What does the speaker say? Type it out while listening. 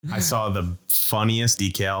I saw the funniest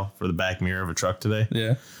decal for the back mirror of a truck today.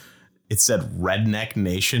 Yeah. It said Redneck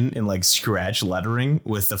Nation in like scratch lettering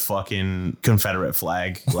with the fucking Confederate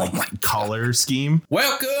flag, like color scheme.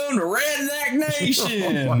 Welcome to Redneck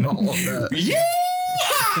Nation. Yeah!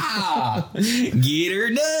 Get her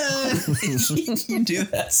done. You do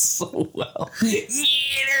that so well. Get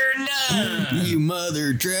her done. You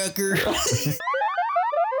mother trucker.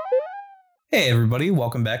 Hey, everybody.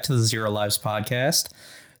 Welcome back to the Zero Lives podcast.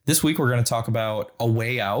 This week, we're going to talk about A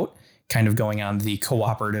Way Out, kind of going on the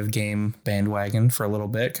cooperative game bandwagon for a little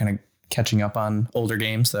bit, kind of catching up on older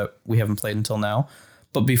games that we haven't played until now.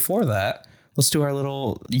 But before that, let's do our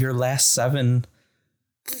little Your Last Seven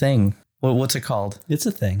thing. What's it called? It's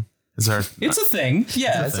a thing. It's a thing.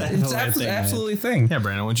 Yeah, it's absolutely a thing. Yeah,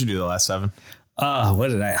 Brandon, what'd you do the last seven? What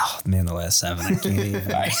did I? Oh, man, the last seven. I can't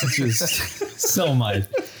even. Just so much.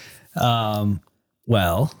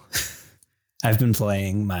 Well, I've been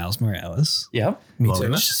playing Miles Morales. Yep. Me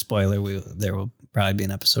too. Which, spoiler, there will probably be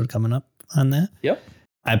an episode coming up on that. Yep.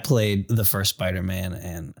 I played the first Spider-Man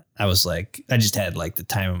and I was like, I just had like the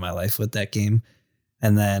time of my life with that game.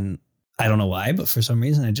 And then I don't know why, but for some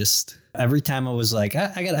reason, every time I was like,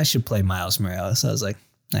 I should play Miles Morales. I was like,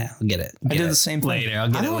 nah, I'll get it. I did the same thing. Later. I'll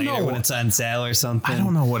get it later when it's on sale or something. I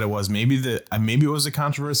don't know what it was. Maybe it was a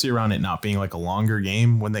controversy around it not being like a longer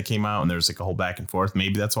game when they came out and there's like a whole back and forth.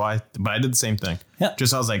 Maybe that's why. But I did the same thing. Yeah.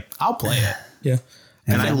 Just I was like, I'll play it. Yeah.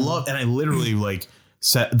 And I literally like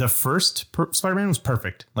set the first Spider-Man was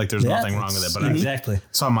perfect. Like there's nothing wrong with it. But exactly. I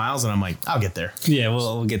saw Miles and I'm like, I'll get there. Yeah,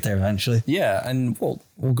 we'll get there eventually. Yeah, and we'll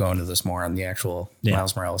go into this more on the actual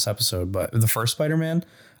Miles Morales episode. But the first Spider-Man,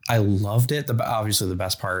 I loved it. Obviously, the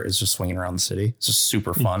best part is just swinging around the city. It's just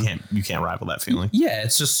super fun. You can't rival that feeling. Yeah,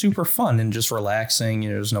 it's just super fun and just relaxing.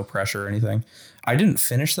 There's no pressure or anything. I didn't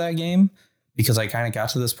finish that game because I kind of got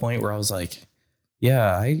to this point where I was like,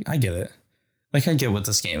 yeah, I get it. Like, I get what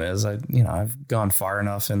this game is. I've gone far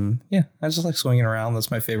enough and I just like swinging around. That's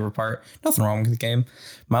my favorite part. Nothing wrong with the game.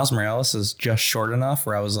 Miles Morales is just short enough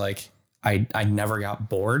where I was like, I never got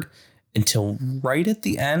bored until right at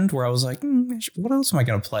the end where I was like, what else am I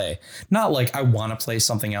going to play? Not like I want to play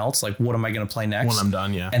something else. Like, what am I going to play next? When I'm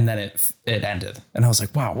done, yeah. And then it ended. And I was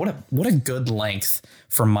like, wow, what a good length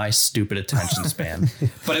for my stupid attention span.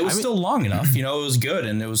 But it was still long enough. It was good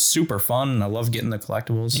and it was super fun. And I love getting the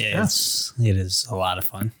collectibles. Yeah, it is a lot of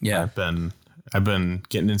fun. Yeah. I've been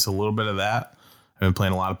getting into a little bit of that. I've been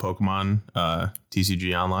playing a lot of Pokemon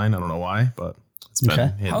TCG online. I don't know why, but it's been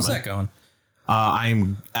How's that going?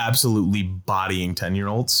 I'm absolutely bodying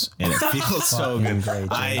 10-year-olds and it feels so good.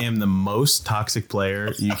 I am the most toxic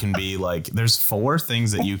player you can be. Like, there's 4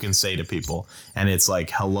 things that you can say to people and it's like,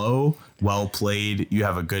 hello, well played, you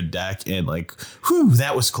have a good deck, and like, whew,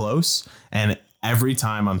 that was close. And every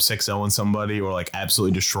time I'm 6-0 somebody or like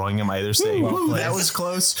absolutely destroying them, I either say, that was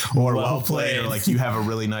close, or well played, or like, you have a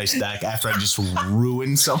really nice deck after I just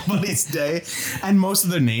ruined somebody's day. And most of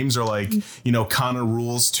their names are like, Connor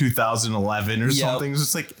Rules 2011 or something.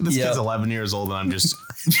 It's like, this kid's 11 years old and I'm just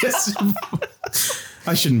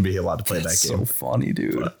I shouldn't be allowed to play that game. So funny,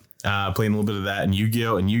 dude. Playing a little bit of that and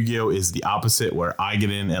Yu-Gi-Oh! And Yu-Gi-Oh! Is the opposite, where I get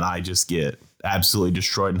in and I just get absolutely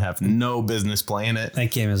destroyed and have no business playing it. That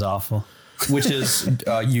game is awful. Which is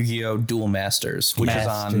Yu-Gi-Oh! Duel Masters, which is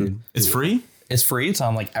on... It's free? It's free. It's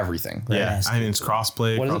on like everything. Right? Yeah, I mean, it's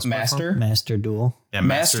crossplay. What is it, Master Duel? Yeah,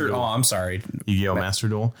 Master Duel. Oh, I'm sorry. Yu-Gi-Oh! Master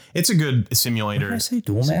Duel. It's a good simulator. What did I say?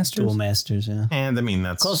 Duel Masters? Duel Masters, yeah. And I mean,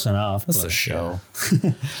 that's... Close enough. That's a show.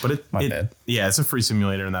 But My bad. Yeah, it's a free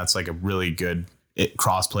simulator, and that's like a really good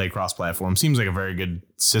cross-play, cross-platform. Seems like a very good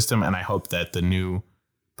system, and I hope that the new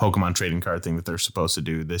Pokemon trading card thing that they're supposed to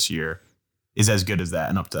do this year is as good as that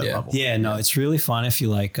and up to that level. Yeah, no, it's really fun if you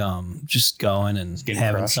like just going and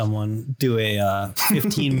having someone do a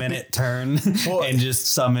 15-minute turn and just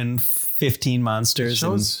summon 15 monsters.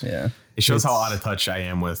 It shows how out of touch I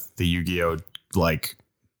am with the Yu-Gi-Oh! Like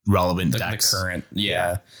relevant decks. The current,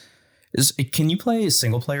 can you play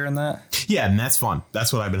single player in that? Yeah, and that's fun.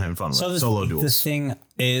 That's what I've been having fun with. Solo duels. The thing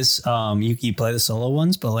is, you can play the solo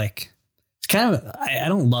ones, but like, it's kind of, I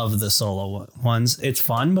don't love the solo ones. It's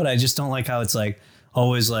fun, but I just don't like how it's like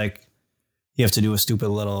always like you have to do a stupid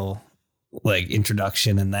little like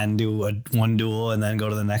introduction and then do one duel and then go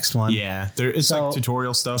to the next one. Yeah, it's like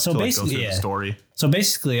tutorial stuff to like go through the story. So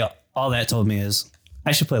basically, all that told me is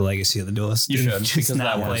I should play Legacy of the Duelist. You should, because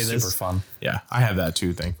that one is super fun. Yeah, I have that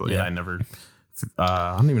too, thankfully. Yeah. I never,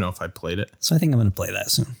 I don't even know if I played it. So I think I'm going to play that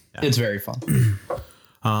soon. Yeah. It's very fun.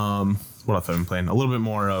 What else have I been playing? A little bit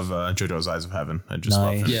more of JoJo's Eyes of Heaven. I just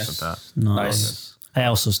finished that. Nice. I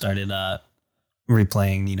also started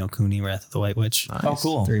replaying Ni no Kuni Wrath of the White Witch. Nice. Oh,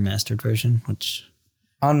 cool. The remastered version, which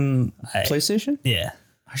On I- PlayStation? Yeah.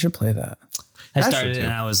 I should play that. I should started it too.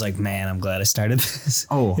 and I was like, man, I'm glad I started this.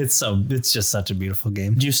 Oh. It's just such a beautiful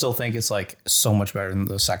game. Do you still think it's like so much better than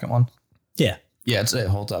the second one? Yeah. Yeah, it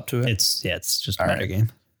holds up to it. It's just a All better right.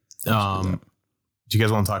 game. Do you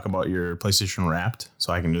guys want to talk about your PlayStation Wrapped?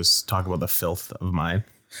 So I can just talk about the filth of mine.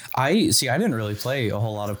 I didn't really play a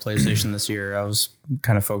whole lot of PlayStation this year. I was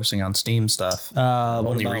kind of focusing on Steam stuff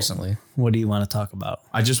only recently. What do you want to talk about?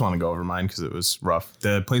 I just want to go over mine because it was rough.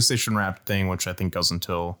 The PlayStation Wrapped thing, which I think goes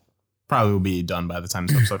until probably will be done by the time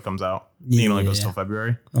this episode comes out. It only goes till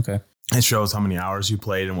February. Okay. It shows how many hours you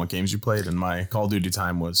played and what games you played. And my Call of Duty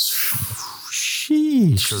time was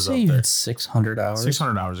sheesh. Was up You there. had 600 hours.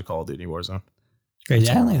 600 hours of Call of Duty Warzone. Crazy.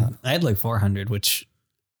 I had like 400, which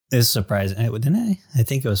is surprising. Didn't I? I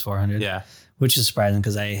think it was 400. Yeah. Which is surprising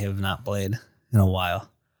because I have not played in a while.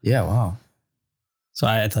 Yeah, wow. So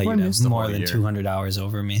I thought Well, you'd it's have the more whole than year. 200 hours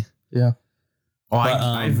over me. Yeah. Oh, But,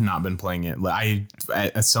 I've not been playing it.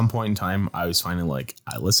 At some point in time, I was finding like,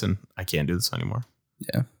 listen, I can't do this anymore.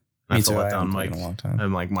 Yeah. And I Me have to too. I let down haven't played Mike. in a long time.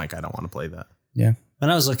 I'm like, Mike, I don't want to play that. Yeah. When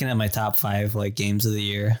I was looking at my top 5 like games of the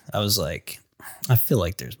year, I was like, I feel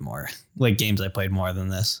like there's more like games I played more than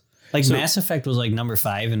this. Like Mass Effect was like number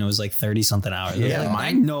 5 and it was like 30 something hours. Yeah, Like,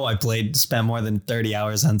 I know I spent more than 30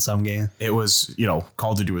 hours on some game. It was,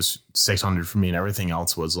 Call of Duty was 600 for me and everything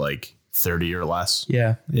else was like 30 or less.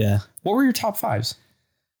 Yeah. Yeah. What were your top 5s?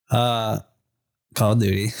 Call of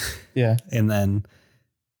Duty Yeah. and then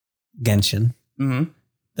Genshin, Mm-hmm.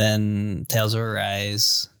 then Tales of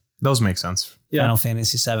Arise, Those make sense. Yeah. Final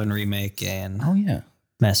Fantasy VII Remake, and Oh, yeah.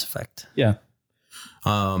 Mass Effect. Yeah.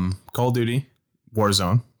 Call of Duty,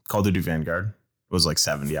 Warzone, Call of Duty Vanguard was like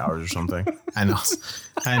 70 hours or something. I know,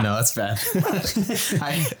 that's bad.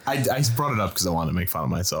 I brought it up because I wanted to make fun of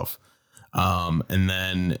myself. And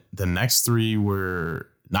then the next 3 were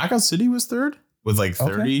Knockout City was 3rd with like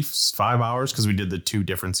 35 hours because we did the 2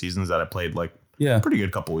 different seasons that I played like pretty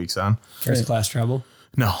good couple weeks on. First Class Trouble.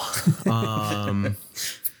 No.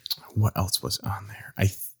 What else was on there?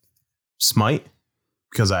 Smite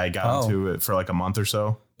because I got into it for like a month or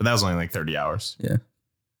so, but that was only like 30 hours.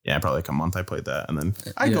 Yeah, probably like a month I played that. And then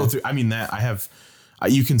I go through, that I have,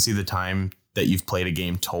 you can see the time that you've played a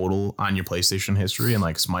game total on your PlayStation history. And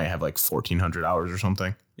like Smite have like 1,400 hours or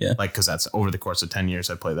something. Yeah. Like, cause that's over the course of 10 years.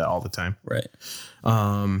 I play that all the time. Right.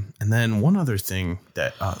 And then one other thing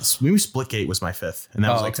that, maybe Splitgate was my 5th and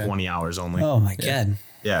that was like 20 hours only. Oh my God.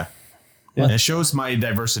 Yeah. And it shows my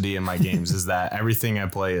diversity in my games is that everything I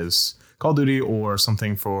play is Call of Duty or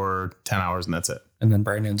something for 10 hours and that's it. And then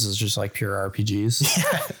Brandon's is just like pure RPGs.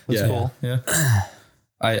 That's cool. Yeah.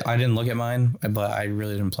 I didn't look at mine, but I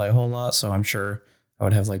really didn't play a whole lot. So I'm sure I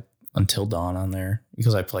would have like Until Dawn on there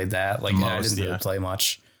because I played that. Like I didn't really play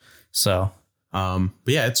much. So, but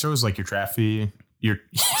yeah, it shows like your trophy, your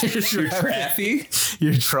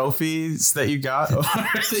trophies that you got over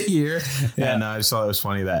the year. And I saw it was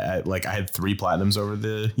funny that I had 3 platinums over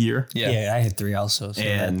the year. Yeah, I had 3 also. So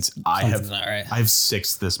And I have not right. I have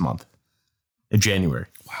 6 this month in January.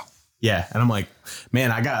 Wow. Yeah. And I'm like, man,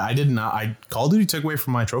 Call of Duty took away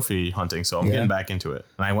from my trophy hunting. So I'm getting back into it.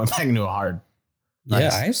 And I went back into it hard. Yeah,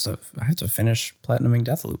 I have to finish platinuming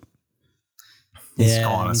Deathloop. He's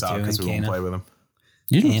calling us out because we won't play with him.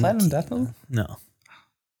 You didn't platinum Deathloop? No.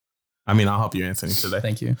 I mean, I'll help you, Anthony, today.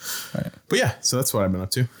 Thank you. All right. But yeah, so that's what I've been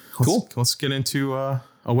up to. Let's get into A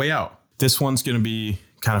Way Out. This one's going to be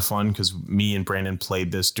kind of fun because me and Brandon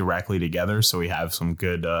played this directly together. So we have some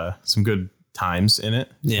good times in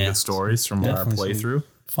it. Yeah. Some good stories from our playthrough.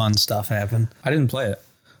 Fun stuff happened. I didn't play it.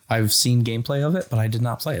 I've seen gameplay of it, but I did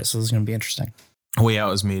not play it. So this is going to be interesting. A Way Out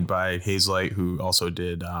was made by Hazelight, who also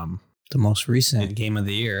did The most recent game of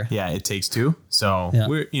the year. Yeah, It Takes Two. So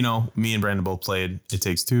we're, me and Brandon both played It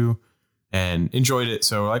Takes Two and enjoyed it.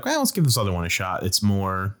 So we're like, well, let's give this other one a shot. It's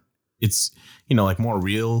more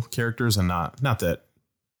real characters and not that,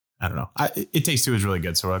 I don't know. It Takes Two is really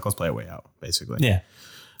good. So we're like, let's play A Way Out, basically. Yeah.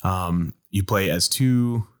 You play as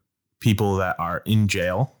 2 people that are in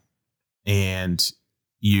jail and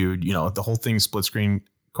the whole thing is split screen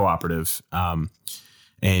cooperative.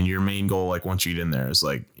 And your main goal, like once you get in there, is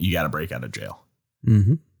like you got to break out of jail.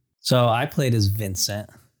 Mm-hmm. So I played as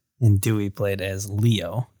Vincent, and Dewey played as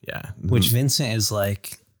Leo. Yeah, Which Vincent is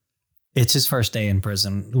like, it's his first day in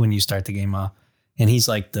prison when you start the game off, and he's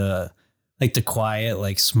like the quiet,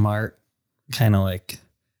 like smart, kind of like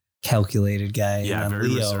calculated guy. Yeah, and then very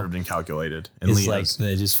Leo reserved and calculated. And is Leo's like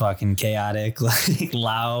the just fucking chaotic, like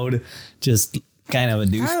loud, just kind of a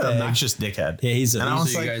douchebag. obnoxious dickhead. Yeah, he's And I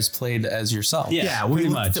was So you like, guys played as yourself. Yeah. we pretty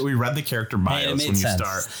looked much. we read the character Hey, it bios made when you sense.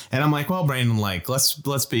 start, and I'm like, well, Brandon, like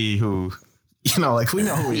let's be who You know, like we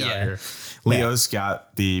know who we Yeah. are here. Leo's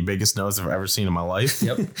got the biggest nose I've ever seen in my life.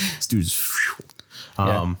 Yep. This dude's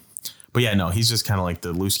But yeah, no, he's just kind of like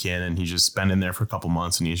the loose cannon. He's just been in there for a couple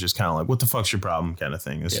months and he's just kind of like, what the fuck's your problem kind of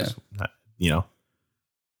thing. It's just, you know,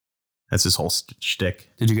 that's his whole shtick.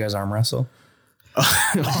 Did you guys arm wrestle?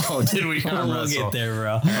 Oh, did we arm We'll wrestle? get there,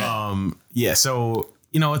 bro. Yeah, so,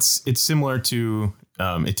 you know, it's similar to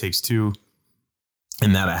It Takes Two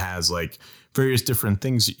in that it has like various different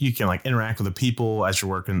things. You can like interact with the people as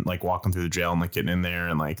you're walking through the jail and like getting in there,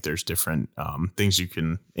 and like there's different things you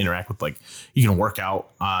can interact with. Like you can work out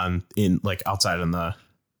in like outside in the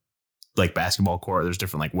like basketball court. There's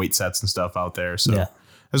different like weight sets and stuff out there. So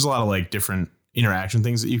there's a lot of like different interaction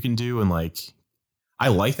things that you can do, and like I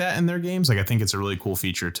like that in their games. Like I think it's a really cool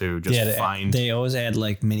feature to just find. They always add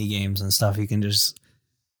like mini games and stuff. You can just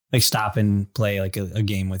like stop and play like a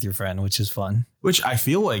game with your friend, which is fun. Which I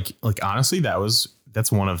feel like honestly,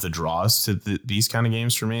 that's one of the draws to these kind of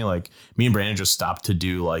games for me. Like me and Brandon just stopped to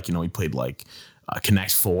do like, you know, we played like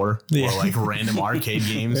Connect 4 or like random arcade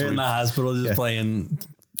games. They're in the hospital just playing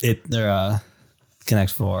it. They're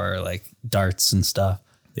Connect 4 or like darts and stuff.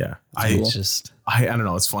 Yeah. I don't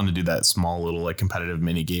know. It's fun to do that small little like competitive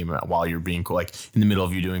mini game while you're being like in the middle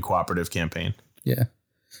of you doing cooperative campaign. Yeah.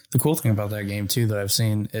 The cool thing about that game too that I've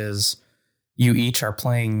seen is you each are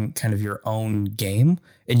playing kind of your own game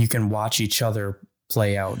and you can watch each other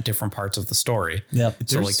play out different parts of the story. Yep.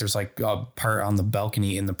 So there's like a part on the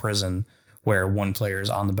balcony in the prison where one player is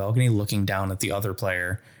on the balcony looking down at the other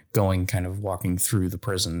player going kind of walking through the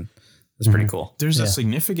prison. It's pretty cool. There's a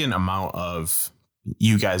significant amount of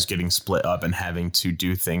you guys getting split up and having to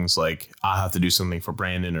do things like I'll have to do something for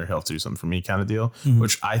Brandon or he'll have to do something for me kind of deal,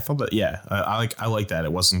 which I thought that, I like that.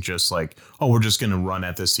 It wasn't just like, oh, we're just going to run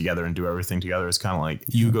at this together and do everything together. It's kind of like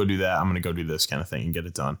you go do that. I'm going to go do this kind of thing and get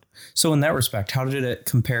it done. So in that respect, how did it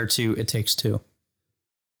compare to It Takes Two?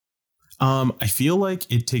 I feel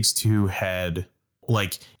like It Takes Two had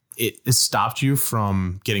like, it stopped you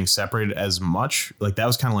from getting separated as much. Like that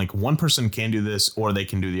was kind of like one person can do this or they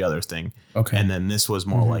can do the other thing. Okay. And then this was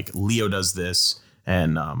more like Leo does this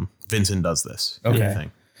and Vincent does this. Okay.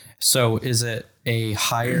 Thing. So is it a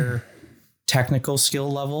higher technical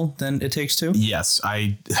skill level than It Takes Two? Yes.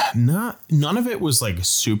 None of it was like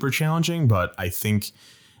super challenging, but I think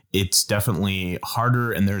it's definitely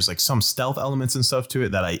harder. And there's like some stealth elements and stuff to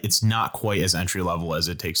it that it's not quite as entry level as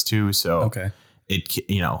It Takes Two. So okay.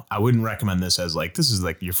 I wouldn't recommend this as like, this is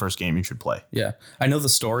like your first game you should play. Yeah. I know the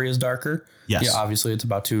story is darker. Yes. Yeah. Obviously it's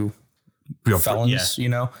about two Real felons, you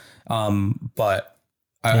know? But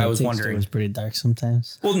I was wondering. It was pretty dark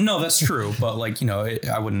sometimes. Well, no, that's true. But like, you know,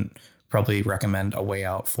 I wouldn't probably recommend A Way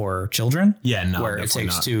Out for children. Yeah. No, where It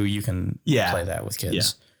Takes Two, you can play that with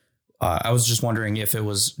kids. Yeah. I was just wondering if it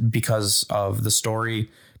was because of the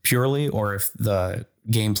story purely or if the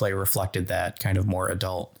gameplay reflected that kind of more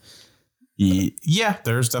adult. Yeah,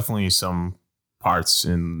 there's definitely some parts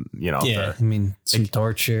in, you know. Yeah, I mean, some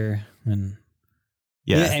torture and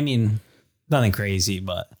I mean, nothing crazy,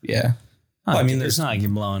 but yeah. Well, I mean, it's not like you're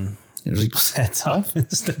blowing people's heads off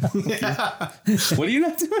and stuff. What are you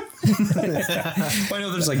not doing? I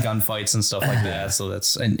know there's like gunfights and stuff like that. So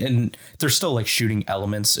that's and there's still like shooting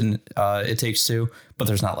elements in It Takes Two, but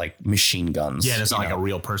there's not like machine guns. Yeah, and it's not like a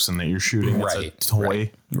real person that you're shooting. Right. It's a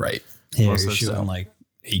toy. Right. Yeah, you're shooting like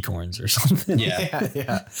acorns or something.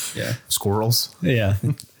 Yeah. Squirrels. Yeah.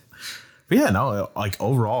 But yeah, no, like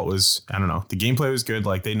overall it was, I don't know. The gameplay was good.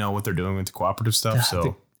 Like they know what they're doing with the cooperative stuff.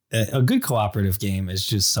 So a good cooperative game is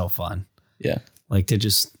just so fun. Yeah. Like to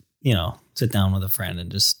just, you know, sit down with a friend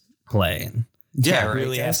and just play and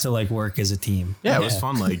really have to like work as a team. Yeah, it was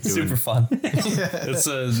fun. Like doing, super fun. It's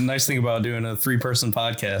a nice thing about doing a 3-person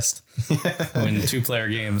podcast when 2-player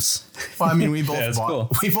games. Well, I mean, we both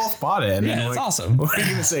bought it. And yeah, it's awesome. What are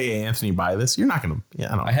you gonna say, hey, Anthony, buy this? You're not gonna. Yeah, I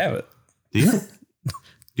don't know. I have it. Do you?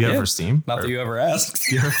 Do you have it for Steam? Not that you ever asked.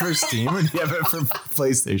 Do you have it for Steam or do you have it for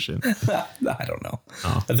PlayStation? I don't know.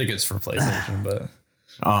 Oh. I think it's for PlayStation,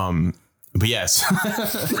 but yes.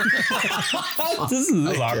 This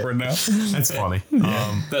is awkward now. That's funny.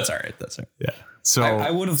 That's all right. Yeah. So I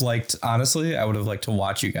would have liked, honestly, to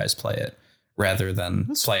watch you guys play it rather than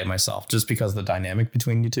play it myself, just because the dynamic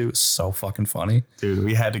between you two is so fucking funny. Dude,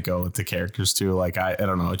 we had to go with the characters too. Like, I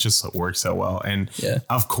don't know. It just works so well. And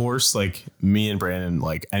of course, like me and Brandon,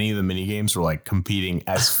 like any of the mini games were like competing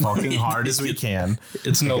as fucking hard as we can.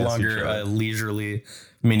 It's no longer a leisurely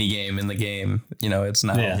mini game in the game. You know, it's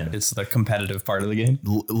not, it's the competitive part of the game.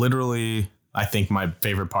 Literally, I think my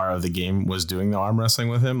favorite part of the game was doing the arm wrestling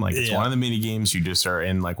with him. Like, it's one of the mini games. You just are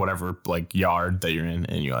in like whatever like yard that you're in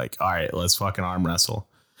and you're like, all right, let's fucking arm wrestle.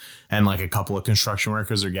 and like a couple of construction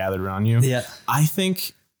workers are gathered around you. Yeah. I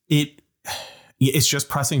think it's just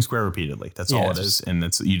pressing square repeatedly. That's all it is. And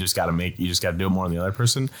you just got to do it more than the other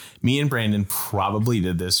person. Me and Brandon probably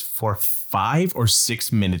did this for 5 or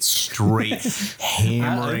 6 minutes straight,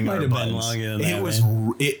 hammering our buttons.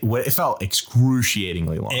 It felt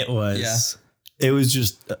excruciatingly long. It was. It was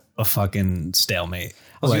just a fucking stalemate.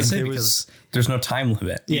 I was going to say, because there's no time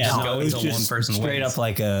limit. Yeah, go it was until just one person straight wins. up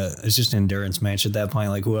like it's just an endurance match at that point.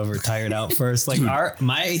 Like whoever tired out first. Like I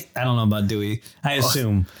don't know about Dewey. I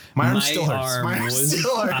assume my arm still hurts. arm My arm was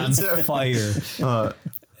still hurts. on fire.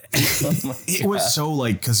 It was so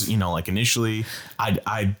like, because like initially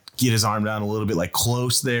I'd get his arm down a little bit like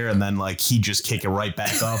close there, and then like he'd just kick it right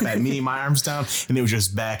back up at me, my arm's down, and it was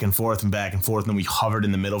just back and forth, and then we hovered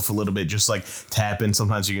in the middle for a little bit, just like tapping.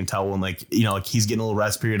 Sometimes you can tell when like like he's getting a little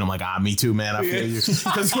rest period. I'm like, me too, man, I feel you,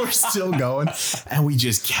 because we're still going, and we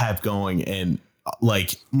just kept going. And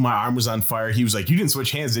like my arm was on fire. He was like, "You didn't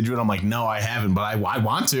switch hands, did you?" And I'm like, "No, I haven't, but I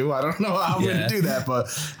want to. I don't know how I'm going to do that, but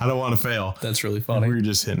I don't want to fail." That's really funny. And we were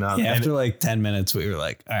just hitting out. Yeah, after like 10 minutes, we were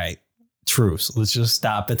like, all right, truce. Let's just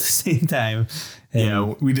stop at the same time.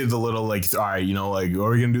 And we did the little like, all right, like, are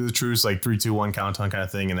we going to do the truce? Like 3, 2, 1 count on kind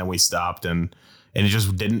of thing. And then we stopped and it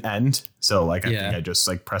just didn't end. So like, I think I just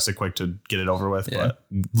like pressed it quick to get it over with, but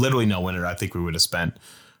literally no winner. I think we would have spent,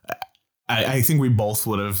 I think we both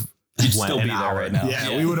would have still be there right now.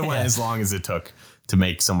 Yeah, we would have went as long as it took to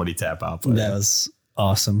make somebody tap out. But that was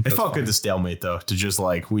awesome. It felt good to stalemate though, to just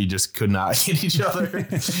like, we just could not hit each other.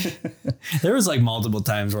 There was like multiple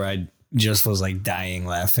times where I just was like dying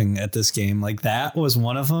laughing at this game. Like that was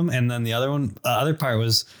one of them. And then the other part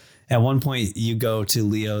was at one point you go to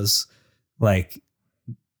Leo's like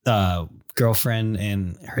girlfriend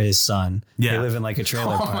and his son. Yeah. They live in like a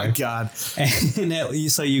trailer park. Oh my God.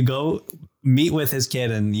 And so you go meet with his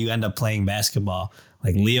kid and you end up playing basketball,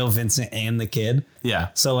 like Leo, Vincent, and the kid. Yeah.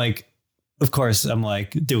 So like, of course I'm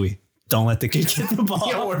like, Dewey, don't let the kid get the ball.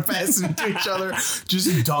 Yeah, we're passing it to each other.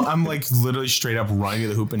 Just I'm like literally straight up running to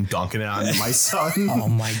the hoop and dunking it on my son. Oh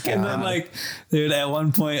my God. And then like, dude, at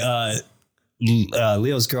one point,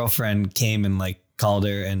 Leo's girlfriend came and like called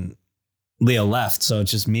her and Leo left. So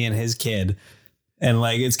it's just me and his kid. And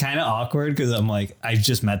like, it's kind of awkward because I'm like, I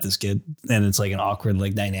just met this kid and it's like an awkward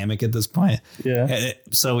like dynamic at this point. Yeah.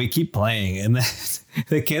 So we keep playing and then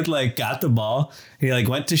the kid like got the ball. He like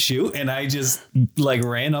went to shoot and I just like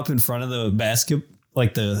ran up in front of the basket,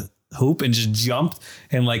 like the hoop, and just jumped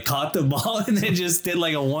and like caught the ball and then just did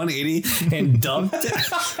like a 180 and dunked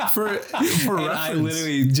for and I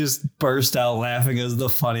literally just burst out laughing. It was the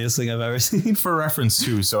funniest thing I've ever seen. For reference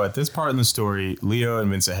too, so at this part in the story, Leo and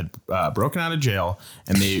Vincent had broken out of jail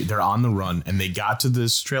and they're on the run, and they got to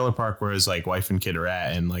this trailer park where his like wife and kid are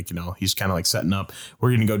at, and like he's kind of like setting up,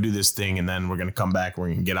 we're gonna go do this thing and then we're gonna come back, we're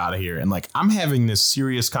gonna get out of here. And like, I'm having this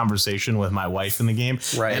serious conversation with my wife in the game,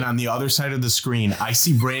 right? And on the other side of the screen I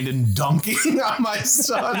see Brandon dunking on my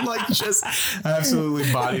son, like just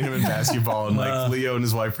absolutely bodying him in basketball, and like Leo and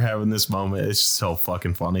his wife are having this moment. It's just so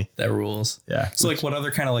fucking funny. That rules. Yeah. So like, what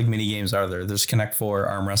other kind of like mini games are there? There's Connect 4,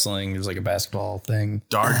 arm wrestling. There's like a basketball thing.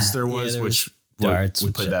 Darts there was, darts,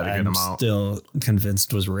 we played that a good amount. Still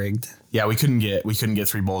convinced was rigged. Yeah, we couldn't get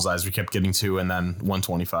 3 bullseyes. We kept getting 2 and then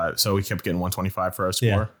 125. So we kept getting 125 for our score.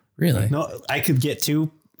 Yeah. Really? No, I could get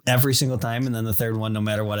 2 every single time, and then the third one, no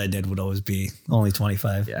matter what I did, would always be only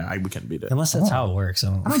 25. Yeah, we couldn't beat it. Unless that's how it works. I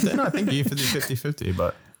think you 50-50,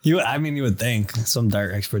 but you would think some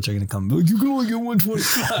dart experts are going to come, but you can only get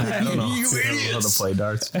 125. I don't know. You I don't know how idiots. to play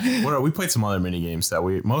darts. We played some other mini games that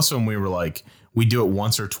most of them we were like, we do it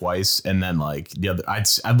once or twice, and then like the other, I'd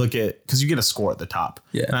look at, because you get a score at the top.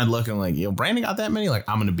 Yeah. And I'd look and like, Brandon got that many, like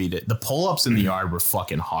I'm gonna beat it. The pull-ups in the yard were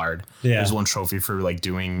fucking hard. Yeah. There's one trophy for like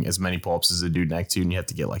doing as many pull-ups as the dude next to you, and you have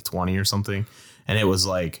to get like 20 or something. And it was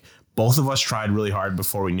like, both of us tried really hard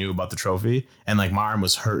before we knew about the trophy, and like my arm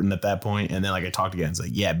was hurting at that point. And then like I talked again, it's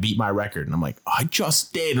like, yeah, beat my record, and I'm like, I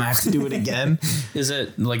just did, and I have to do it again. Is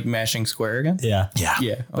it like mashing square again? Yeah.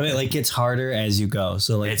 Yeah. But it like gets harder as you go.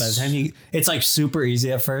 So like by the time it's like super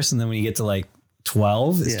easy at first, and then when you get to like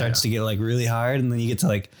 12, it starts to get like really hard, and then you get to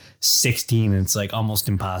like 16 and it's like almost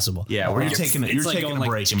impossible. Yeah, where you're taking a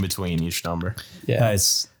break in between each number. Yeah.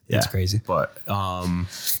 It's crazy. But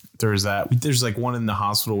there's like one in the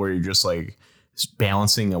hospital where you're just like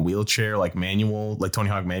balancing a wheelchair, like manual, like Tony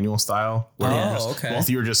Hawk manual style. Where both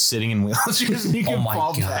you are just sitting in wheelchairs and you can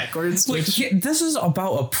fall backwards. Like, this is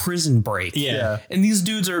about a prison break. Yeah. And these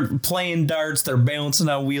dudes are playing darts. They're balancing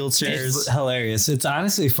on wheelchairs. It's hilarious. It's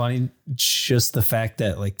honestly funny, just the fact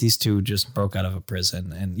that like these two just broke out of a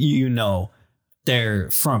prison, and they're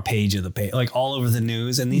front page of the page, like all over the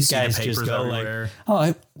news. And these guys just go everywhere.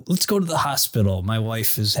 Let's go to the hospital. My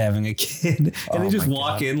wife is having a kid. And they just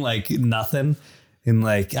walk in like nothing. And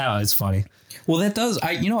like, I don't know, it's funny. Well, that does.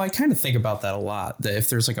 I kind of think about that a lot. That if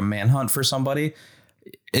there's like a manhunt for somebody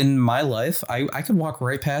in my life, I could walk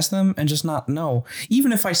right past them and just not know.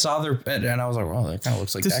 Even if I saw their bed and I was like, well, that kind of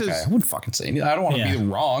looks like that guy. I wouldn't fucking say anything. I don't want to be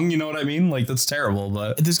wrong. You know what I mean? Like, that's terrible.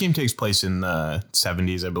 But this game takes place in the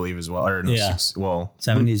 70s, I believe, as well. Or no,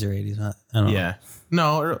 70s or 80s. I don't know. Yeah.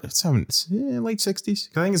 No, late 60s.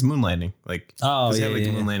 I think it's moon landing. Like, they had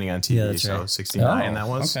the moon landing on TV. So 69 that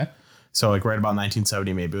was. Okay. So like right about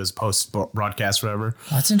 1970, maybe it was post broadcast, whatever.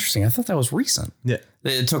 Oh, that's interesting. I thought that was recent. Yeah,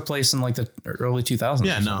 it took place in like the early 2000s.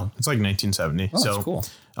 Yeah, no, it's like 1970. Oh, that's cool.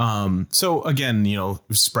 So again,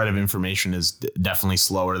 spread of information is definitely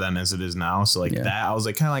slower than as it is now. So like that, I was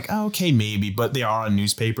like kind of like, oh, okay, maybe, but they are on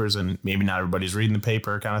newspapers and maybe not everybody's reading the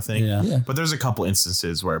paper kind of thing. Yeah. But there's a couple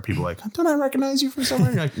instances where people are like, don't I recognize you from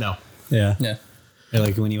somewhere? You're like, no. Yeah. Or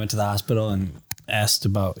like when you went to the hospital and asked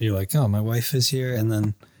about, you're like, oh, my wife is here, and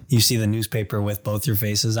then you see the newspaper with both your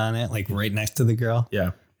faces on it, like right next to the girl.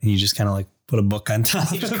 Yeah. And you just kind of like put a book on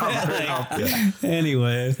top.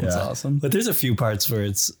 Anyway. That's awesome. But there's a few parts where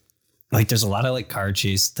it's like, there's a lot of like car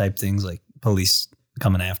chase type things, like police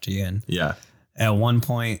coming after you. And at one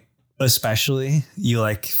point, especially, you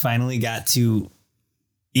like finally got to,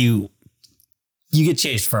 you get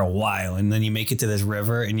chased for a while and then you make it to this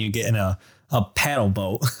river and you get in a paddle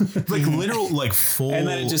boat. Like literal, like full. And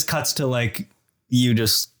then it just cuts to like, you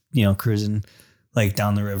just, cruising like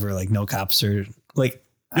down the river, like no cops are like,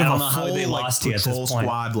 I don't know how they lost you at this point.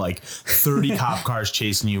 Squad, like 30 cop cars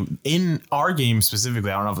chasing you. In our game specifically,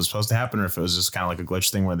 I don't know if it was supposed to happen or if it was just kind of like a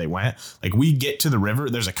glitch thing where they went. Like we get to the river,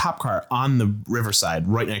 there's a cop car on the riverside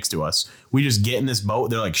right next to us. We just get in this boat,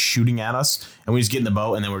 they're like shooting at us, and we just get in the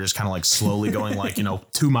boat, and then we're just kind of like slowly going like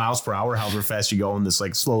 2 miles per hour, however fast you go in this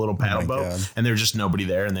like slow little paddle boat. God. And there's just nobody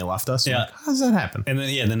there, and they left us. Yeah, like, how does that happen? And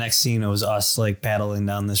then the next scene it was us like paddling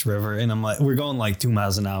down this river, and I'm like, we're going like 2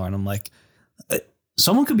 miles an hour, and I'm like,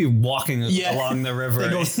 someone could be walking along the river.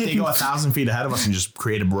 They go 1,000 feet ahead of us and just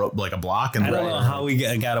create a block. And I don't know how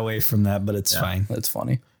we got away from that, but it's fine. That's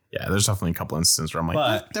funny. Yeah, there's definitely a couple instances where I'm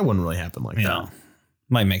like, that wouldn't really happen like that.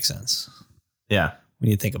 Might make sense. Yeah. When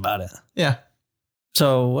you think about it. Yeah.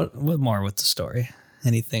 So what more with the story?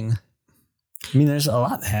 Anything? I mean, there's a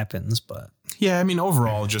lot that happens, but. Yeah, I mean,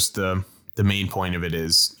 overall, just the main point of it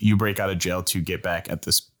is you break out of jail to get back at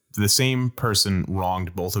the same person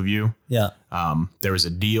wronged both of you. Yeah. There was a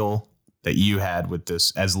deal that you had with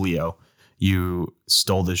this as Leo. You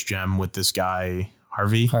stole this gem with this guy,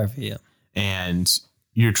 Harvey. Yeah. And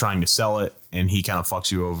you're trying to sell it, and he kind of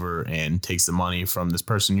fucks you over and takes the money from this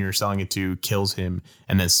person you're selling it to, kills him,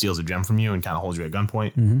 and then steals a gem from you and kind of holds you at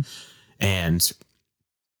gunpoint. Mm-hmm. And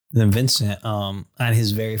then Vincent, on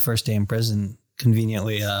his very first day in prison,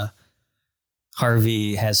 conveniently,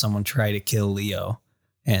 Harvey has someone try to kill Leo.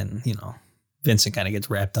 And, Vincent kind of gets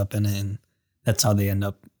wrapped up in it, and that's how they end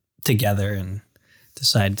up together and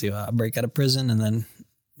decide to break out of prison. And then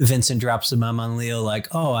Vincent drops the bomb on Leo like,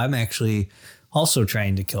 oh, I'm actually also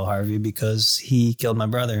trying to kill Harvey because he killed my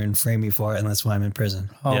brother and framed me for it, and that's why I'm in prison.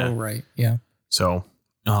 Oh, right. Yeah. So,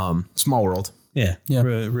 small world. Yeah.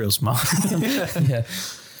 Real small. Yeah.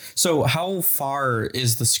 So how far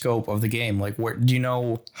is the scope of the game? Like, where do you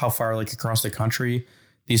know how far, like, across the country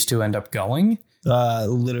these two end up going?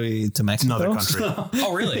 Literally to Mexico. Another country.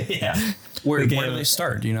 Oh, really? Yeah. Where do they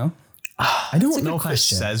start? Do you know? I don't know if it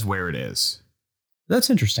says where it is. That's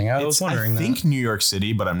interesting. I was wondering. I think New York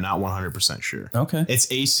City, but I'm not 100% sure. Okay.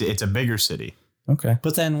 It's a bigger city. Okay.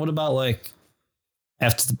 But then what about like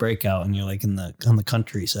after the breakout and you're like on the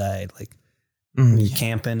countryside, like you're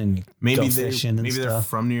camping and maybe fishing and stuff? They're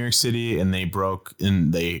from New York City and they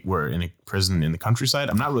were in a prison in the countryside.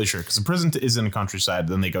 I'm not really sure because the prison is in the countryside.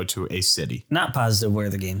 Then they go to a city. Not positive where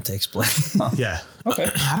the game takes place. Yeah. Okay.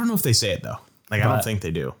 I don't know if they say it though. Like, I don't think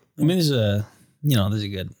they do. I mean, there's a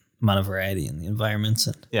good amount of variety in the environments.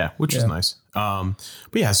 And which is nice. But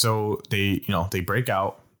yeah, so they break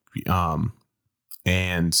out,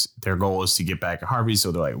 and their goal is to get back at Harvey.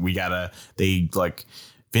 So they're like,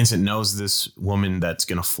 Vincent knows this woman that's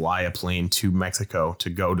going to fly a plane to Mexico to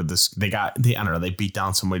go to this. They beat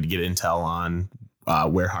down somebody to get intel on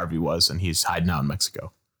where Harvey was, and he's hiding out in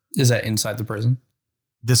Mexico. Is that inside the prison?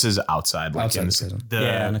 This is outside. Like outside the prison.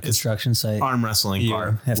 On a construction site. Arm wrestling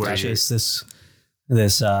part. You have to chase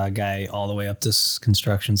this guy all the way up this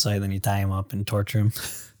construction site, then you tie him up and torture him.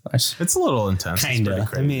 Nice. It's a little intense. Kinda.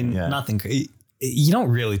 I mean, nothing crazy. You don't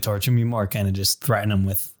really torture him. You more kind of just threaten him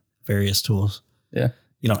with various tools. Yeah.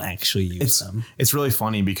 you don't actually use them. It's really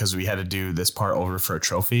funny because we had to do this part over for a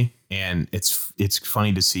trophy, and it's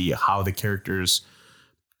funny to see how the characters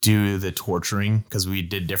do the torturing because we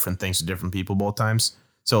did different things to different people both times.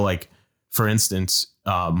 So like, for instance,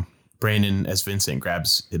 Brandon as Vincent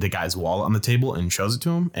grabs the guy's wallet on the table and shows it to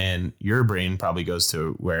him, and your brain probably goes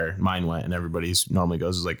to where mine went, and everybody's normally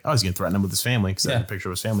goes is like, oh, he's gonna threaten him with his family because I had a picture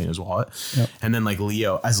of his family in his wallet. Yep. And then like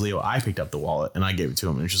Leo, I picked up the wallet and I gave it to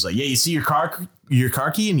him, and it's just like, yeah, you see your car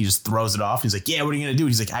key, and he just throws it off. He's like, yeah, what are you gonna do?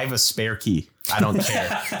 He's like, I have a spare key. I don't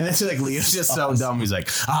care. And it's like Leo's just so dumb. He's like,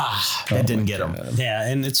 that didn't get him. Yeah,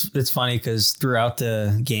 and it's funny because throughout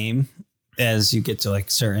the game, as you get to like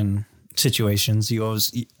certain situations, you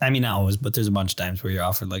always, I mean, not always, but there's a bunch of times where you're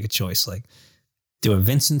offered like a choice, like do it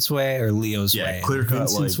Vincent's way or Leo's way. Clear cut.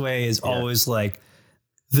 Vincent's way is always like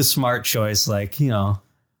the smart choice. Like,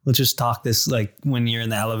 let's just talk this, like when you're in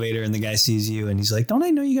the elevator and the guy sees you and he's like, don't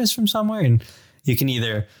I know you guys from somewhere? And you can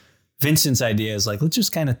either, Vincent's idea is like, let's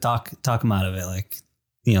just kind of talk him out of it. Like,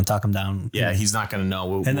 talk him down. Yeah. He's not going to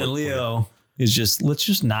know. And then Leo is just, let's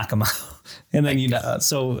just knock him out. And then,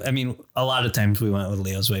 so, I mean, a lot of times we went with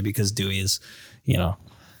Leo's way because Dewey is, Leo.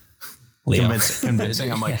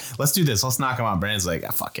 Convincing. I'm like, let's do this. Let's knock him out. Brandon's like,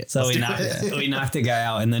 fuck it. So we knocked the guy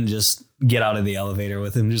out and then just get out of the elevator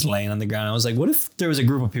with him just laying on the ground. I was like, what if there was a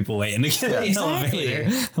group of people waiting to get in the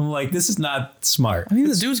elevator? I'm like, this is not smart. I mean,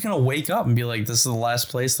 the dude's going to wake up and be like, this is the last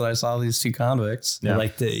place that I saw these two convicts. Yeah.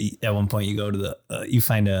 Like at one point you go to you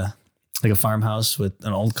find a farmhouse with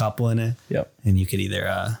an old couple in it. Yep. And you could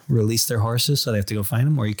either release their horses so they have to go find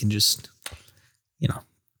them, or you can just,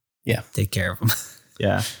 take care of them.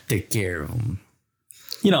 Yeah. Take care of them.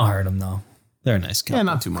 You don't hurt them though. They're a nice couple. Yeah,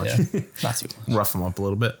 not too much. Yeah. Not too much. Rough them up a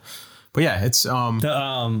little bit. But yeah, it's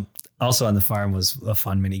also on the farm was a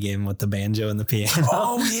fun mini game with the banjo and the piano.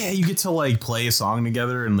 Oh yeah, you get to like play a song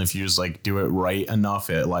together, and if you just like do it right enough,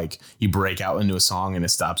 it like you break out into a song, and it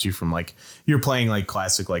stops you from like you're playing like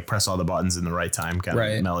classic like press all the buttons in the right time kind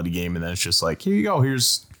of melody game, and then it's just like here you go,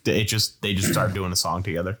 they just start doing a song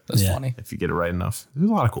together. That's funny if you get it right enough. There's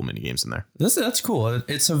a lot of cool mini games in there. That's cool.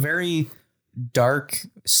 It's a very dark,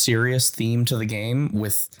 serious theme to the game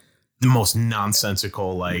with the most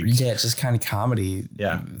nonsensical, like just kind of comedy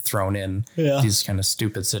thrown in these kind of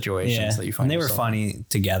stupid situations that you find. And they were funny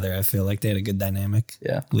together. I feel like they had a good dynamic.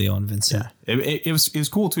 Yeah. Leo and Vincent. Yeah. It was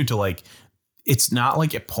cool too to like, it's not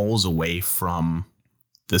like it pulls away from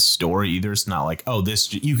the story either. It's not like, oh,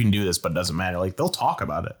 this, you can do this, but it doesn't matter. Like they'll talk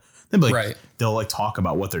about it. They'll be like, they'll like talk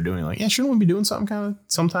about what they're doing. Like, yeah, shouldn't we be doing something kind of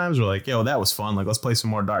sometimes? We're like, yo, that was fun. Like, let's play some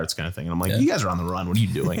more darts kind of thing. And I'm like, you guys are on the run. What are you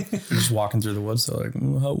doing? You're just walking through the woods. They're like,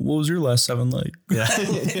 what was your last 7 like?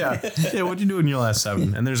 Yeah. What'd you do in your last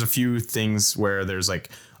 7? And there's a few things where there's like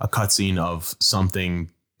a cutscene of something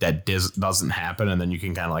that doesn't happen. And then you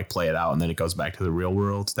can kind of like play it out. And then it goes back to the real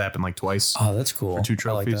world. It's happened like twice. Oh, that's cool. For 2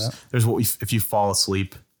 trophies. Like there's if you fall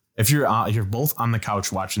asleep, if you're both on the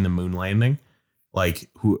couch watching the moon landing, like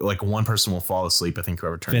one person will fall asleep. I think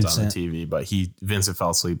whoever turns on the TV, but Vincent fell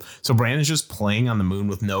asleep. So Brandon's just playing on the moon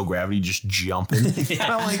with no gravity, just jumping. And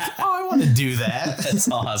I'm like, oh, I want to do that.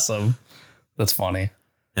 That's awesome. That's funny.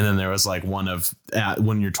 And then there was like one of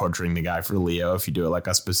when you're torturing the guy for Leo, if you do it like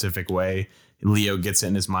a specific way, Leo gets it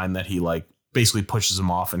in his mind that he like basically pushes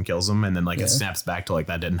him off and kills him. And then like it snaps back to like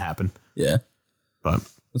that didn't happen. Yeah. But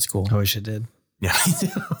that's cool. I wish it did. Yeah.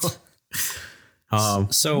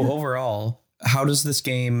 So overall, how does this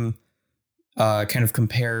game kind of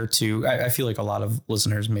compare to, I feel like a lot of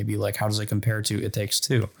listeners may be like, how does it compare to It Takes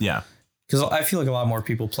Two? Yeah. Because I feel like a lot more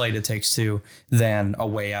people played It Takes Two than A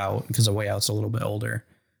Way Out, because A Way Out's a little bit older.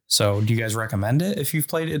 So do you guys recommend it if you've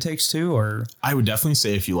played It Takes Two? Or I would definitely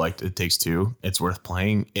say if you liked It Takes Two, it's worth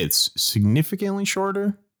playing. It's significantly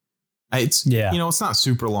shorter. It's it's not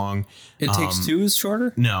super long. It Takes Two is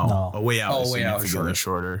shorter? No. A Way Out is significantly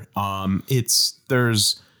shorter.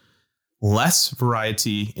 There's less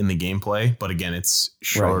variety in the gameplay, but again, it's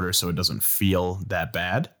shorter, so it doesn't feel that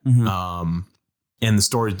bad. Mm-hmm. And the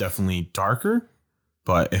story is definitely darker,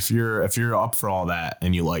 but if you're up for all that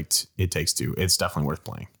and you liked It Takes Two, it's definitely worth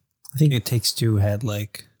playing. I think It Takes Two had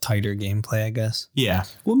like tighter gameplay, I guess. Yeah.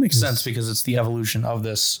 Well, it makes sense because it's the evolution of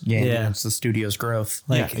this game. Yeah. And it's the studio's growth.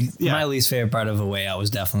 Like my least favorite part of A Way Out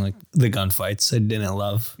was definitely like the gunfights. I didn't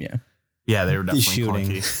love. Yeah. Yeah, they were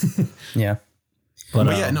definitely clunky. Yeah. But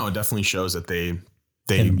it definitely shows that they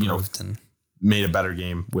made a better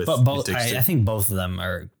game with. But both, I think both of them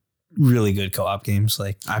are really good co-op games.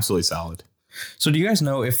 Like absolutely solid. So do you guys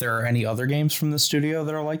know if there are any other games from the studio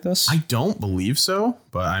that are like this? I don't believe so,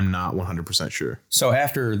 but I'm not 100% sure. So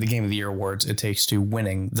after the Game of the Year awards, It Takes Two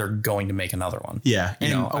winning, they're going to make another one. Yeah.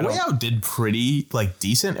 And A Way Out did pretty like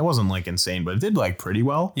decent. It wasn't like insane, but it did like pretty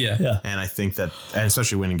well. Yeah. And I think that, and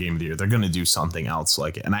especially winning Game of the Year, they're going to do something else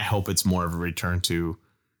like it. And I hope it's more of a return to,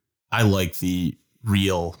 I like the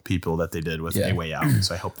real people that they did with A Way Out.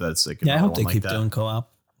 So I hope that's like, I hope they keep doing co-op.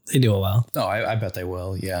 They do it well. Oh, I bet they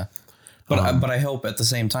will. Yeah. But I hope at the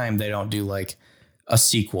same time they don't do like a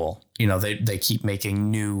sequel. You know, they keep making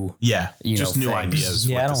new. Yeah, just new things. ideas.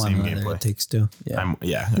 Yeah, I don't want gameplay. It Takes Two.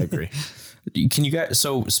 Yeah, I agree. Can you guys?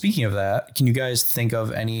 So speaking of that, can you guys think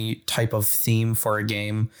of any type of theme for a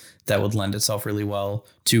game that would lend itself really well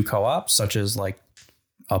to co-op, such as like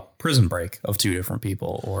a Prison Break of two different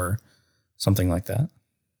people or something like that?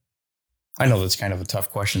 I know that's kind of a tough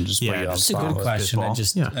question. Just put you on the It's a spot. good question. I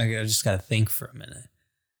just got to think for a minute.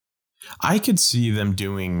 I could see them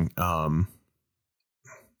doing.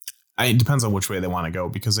 It depends on which way they want to go,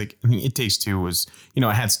 because like It Takes Two was, it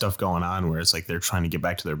had stuff going on where it's like they're trying to get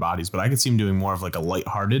back to their bodies, but I could see them doing more of like a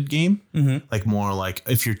lighthearted game, like more like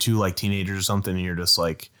if you're two like teenagers or something and you're just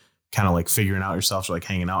like kind of like figuring out yourself or like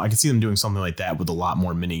hanging out. I could see them doing something like that with a lot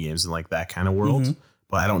more mini games and like that kind of world.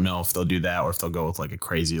 But I don't know if they'll do that or if they'll go with like a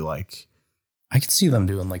crazy like. I could see them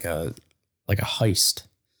doing like a heist.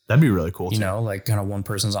 That'd be really cool. You know, like kind of one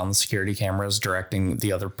person's on the security cameras directing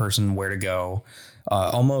the other person where to go.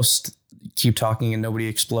 Almost keep talking and nobody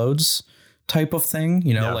explodes type of thing.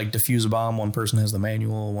 You know, like defuse a bomb. One person has the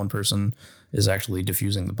manual. One person is actually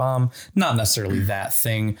defusing the bomb. Not necessarily that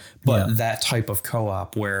thing, but that type of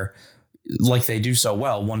co-op where, like they do so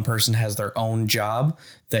well, one person has their own job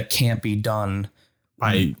that can't be done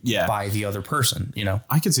by the other person, you know.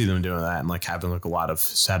 I could see them doing that and like having like a lot of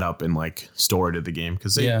setup and like story to the game,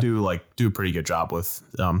 because they do a pretty good job with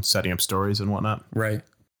setting up stories and whatnot. Right.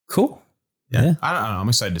 Cool. Yeah. I don't know. I'm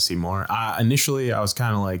excited to see more. Initially, I was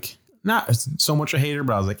kind of like not so much a hater,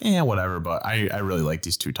 but I was like, whatever. But I really like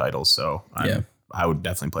these two titles, so I would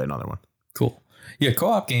definitely play another one. Cool. Yeah,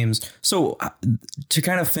 co-op games. So to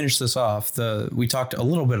kind of finish this off, we talked a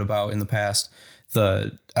little bit about in the past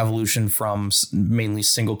the evolution from mainly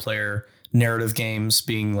single player narrative games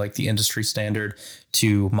being like the industry standard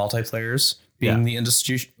to multiplayers being the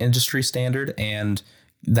industry standard, and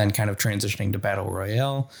then kind of transitioning to battle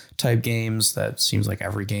royale type games. That seems like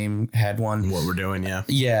every game had one. What we're doing,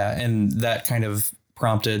 yeah, and that kind of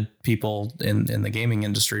prompted people in the gaming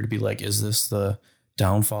industry to be like, is this the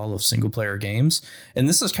downfall of single player games? And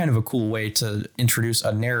this is kind of a cool way to introduce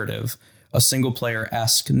a narrative, a single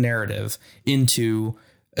player-esque narrative into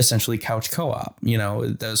essentially couch co-op,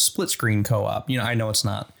 the split screen co-op. I know it's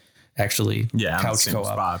not actually couch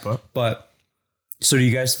co-op, but so do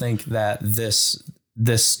you guys think that this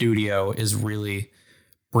studio is really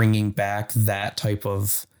bringing back that type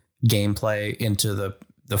of gameplay into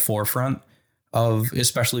the forefront of,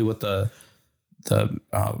 especially with the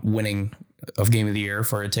winning of Game of the Year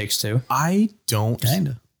for It Takes Two? I don't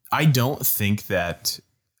think that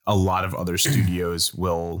a lot of other studios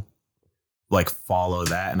will like follow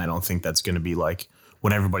that, and I don't think that's going to be like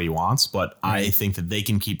what everybody wants, but I think that they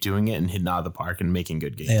can keep doing it and hitting out of the park and making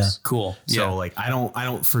good games. Yeah, cool. So like I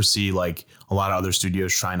don't foresee like a lot of other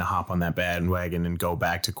studios trying to hop on that bandwagon and go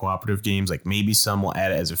back to cooperative games. Like maybe some will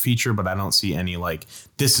add it as a feature, but I don't see any like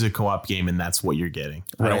this is a co-op game and that's what you're getting.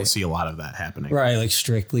 I don't see a lot of that happening. Right, like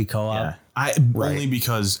strictly co-op. Yeah. Only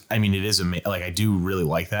because it is like I do really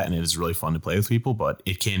like that, and it is really fun to play with people, but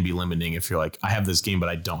it can be limiting if you're like, I have this game but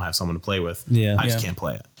I don't have someone to play with. I just can't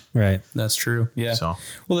play it. Right. That's true. Yeah. So,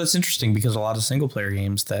 well, that's interesting because a lot of single player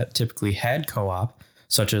games that typically had co-op,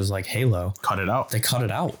 such as like Halo, cut it out. They cut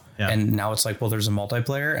it out. Yeah. And now it's like, well, there's a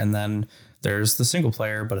multiplayer and then there's the single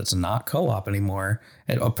player, but it's not co-op anymore.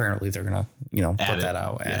 And apparently they're going to, put that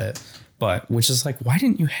out, add it. But which is like, why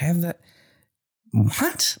didn't you have that?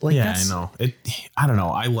 What? Like, I know. I don't know.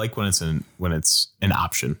 I like when it's an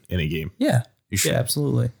option in a game. Yeah. You should. Yeah,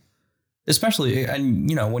 absolutely. Especially, and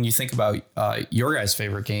when you think about your guys'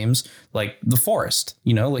 favorite games, like The Forest,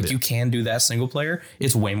 you can do that single player.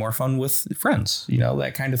 It's way more fun with friends,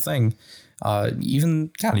 that kind of thing.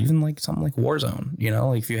 Even like something like Warzone,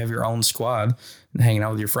 like if you have your own squad and hanging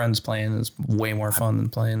out with your friends playing is way more fun than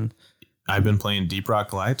playing. I've been playing Deep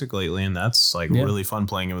Rock Galactic lately, and that's like really fun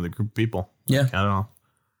playing it with a group of people. Yeah. I don't know.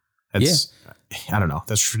 I don't know.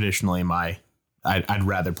 That's traditionally I'd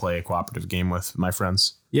rather play a cooperative game with my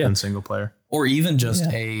friends than single player. Or even just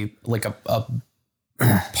a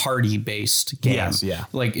party based game. Yes, yeah.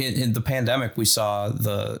 Like in the pandemic, we saw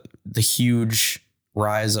the huge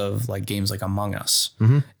rise of like games like Among Us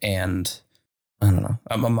and I don't know.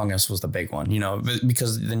 Among Us was the big one,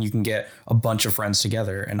 because then you can get a bunch of friends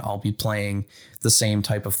together and all be playing the same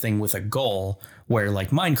type of thing with a goal, where like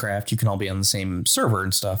Minecraft, you can all be on the same server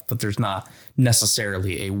and stuff, but there's not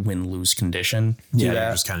necessarily a win-lose condition. You're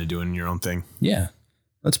just kind of doing your own thing. Yeah,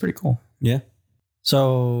 that's pretty cool. Yeah.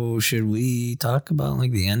 So should we talk about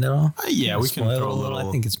like the end at all? Yeah, we can throw a little.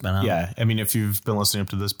 I think it's been out. Yeah, I mean, if you've been listening up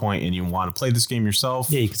to this point and you want to play this game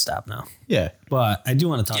yourself, Yeah, you can stop now. yeah, But I do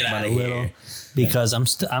want to talk about it a little because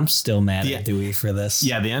I'm still mad at Dewey for this.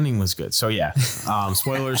 yeah, the ending was good. So yeah,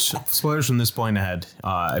 spoilers from this point ahead.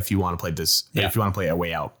 If you want to play this, if you want to play A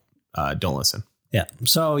Way Out, don't listen. Yeah.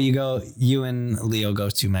 So you and Leo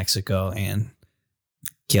go to Mexico and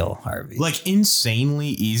kill Harvey. Like insanely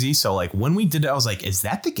easy. So like when we did it, I was like, is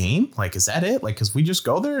that the game? Like, is that it? Like, cause we just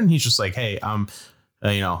go there and he's just like, hey, I'm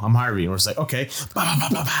Harvey. And we're just like, okay, bow, bow,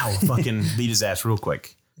 bow, bow. Fucking beat his ass real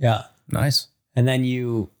quick. Yeah. Nice. And then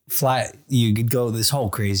you go this whole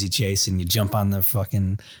crazy chase and you jump on the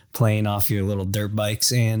fucking plane off your little dirt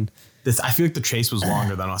bikes. And I feel like the chase was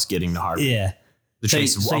longer than us getting to Harvey. yeah, The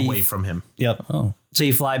chase away from him. Yep. Oh, So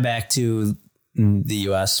you fly back to the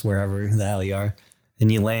US, wherever the hell you are,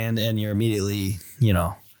 and you land and you're immediately,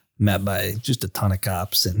 met by just a ton of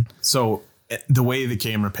cops. And So the way the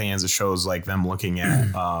camera pans, it shows like them looking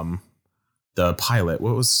at the pilot.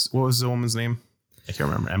 What was the woman's name? I can't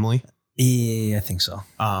remember. Emily. yeah, I think so.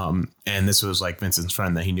 And this was like Vincent's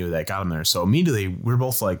friend that he knew that got him there. So immediately we're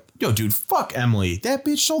both like, yo, dude, fuck Emily. That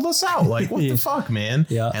bitch sold us out. Like, what the fuck, man?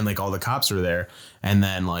 Yeah. And like all the cops are there. And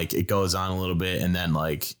then like it goes on a little bit. And then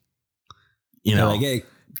like, They're like, hey,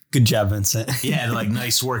 good job, Vincent. yeah, like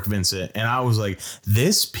nice work, Vincent. And I was like,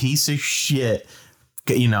 this piece of shit,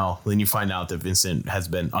 then you find out that Vincent has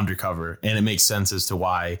been undercover, and it makes sense as to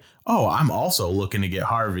why, I'm also looking to get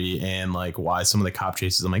Harvey, and like why some of the cop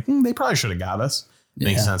chases, I'm like, they probably should have got us.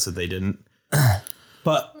 Makes sense that they didn't.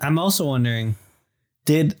 But I'm also wondering,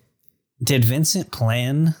 did Vincent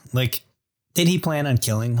plan, did he plan on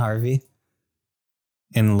killing Harvey?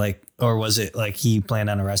 And or was it like he planned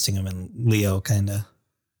on arresting him and Leo kind of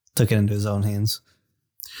took it into his own hands?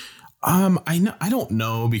 I don't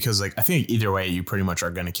know, because like I think either way you pretty much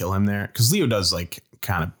are going to kill him there, because Leo does like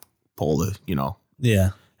kind of pull the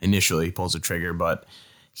initially pulls the trigger, but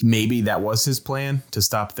maybe that was his plan to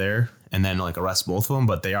stop there and then like arrest both of them,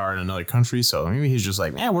 but they are in another country, so maybe he's just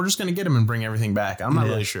like, we're just going to get him and bring everything back. I'm not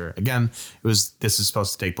really sure. Again, this is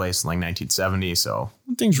supposed to take place in like 1970, so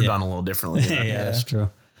things were done a little differently. Yeah, that's true.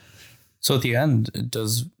 So at the end,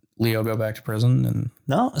 does Leo go back to prison? And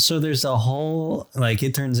No, so there's a whole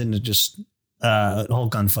it turns into just a whole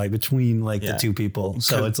gunfight between the two people.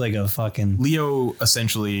 So it's like a fucking Leo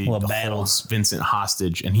essentially holds Vincent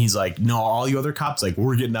hostage, and he's like, no, all you other cops, like,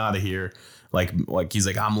 we're getting out of here. Like he's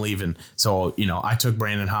like, I'm leaving. So, I took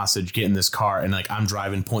Brandon hostage, get in this car, and like I'm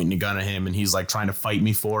driving, pointing a gun at him, and he's like trying to fight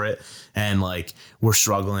me for it. And like we're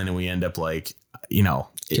struggling, and we end up like,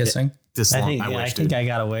 kissing. I think I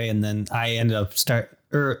got away, and then I ended up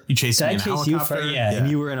you chased me in a helicopter? And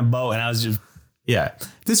you were in a boat, and I was just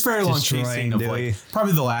this very long chase scene of Dewey. like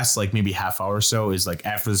probably the last like maybe half hour or so is like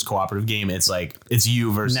after this cooperative game, it's like it's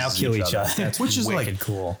you versus now kill each other. That's which is like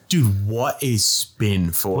cool, dude. What a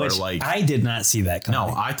spin for like I did not see that coming.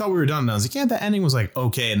 No, I thought we were done. And I was like, the ending was like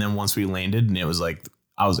okay, and then once we landed, and it was like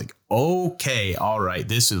I was like, okay, all right,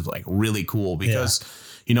 this is like really cool, because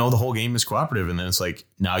the whole game is cooperative, and then it's like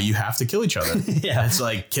now you have to kill each other. Yeah, it's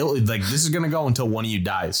like this is gonna go until one of you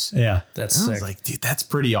dies. Yeah, that's sick. I was like, dude, that's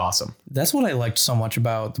pretty awesome. That's what I liked so much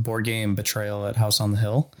about the board game Betrayal at House on the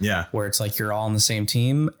Hill. Yeah, where it's like you're all on the same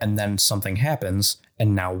team, and then something happens,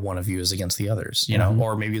 and now one of you is against the others.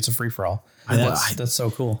 Or maybe it's a free for all. That's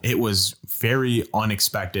so cool. It was very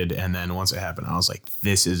unexpected, and then once it happened, I was like,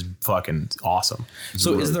 this is fucking awesome.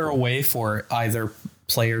 So is there a way for either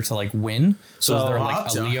player to like win? So is there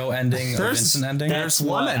like a Leo ending or Vincent ending? There's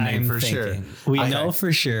one ending for sure. We know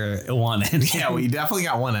for sure one ending. Yeah, we definitely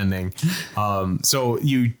got one ending. So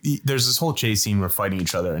there's this whole chase scene, we're fighting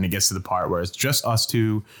each other, and it gets to the part where it's just us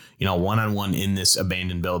two, one-on-one in this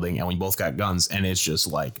abandoned building, and we both got guns, and it's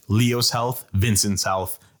just like Leo's health, Vincent's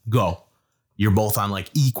health, go. You're both on like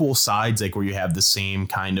equal sides, like where you have the same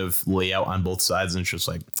kind of layout on both sides, and it's just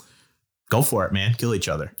like, go for it, man. Kill each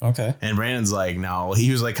other. Okay. And Brandon's like, no.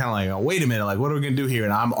 He was like, kind of like, oh, wait a minute. Like, what are we going to do here?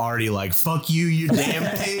 And I'm already like, fuck you, you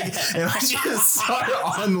damn pig. And I just started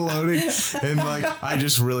unloading. And like, I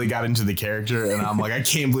just really got into the character. And I'm like, I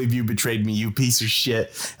can't believe you betrayed me, you piece of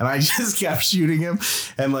shit. And I just kept shooting him.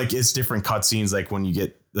 And like, it's different cutscenes. Like when you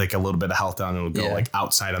get like a little bit of health down, it'll go like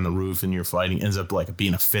outside on the roof and you're fighting. It ends up like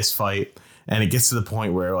being a fist fight. And it gets to the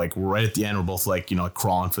point where like right at the end, we're both like, you know, like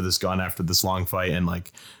crawling for this gun after this long fight. And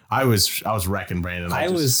like, I was wrecking Brandon. I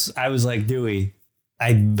was like, Dewey,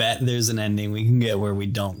 I bet there's an ending we can get where we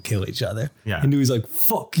don't kill each other. Yeah. And Dewey's like,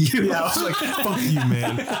 fuck you. Yeah, I was like, fuck you,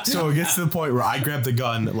 man. So it gets to the point where I grab the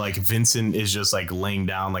gun, like Vincent is just like laying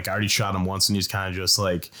down. Like I already shot him once and he's kind of just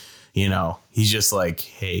like, you know, he's just like,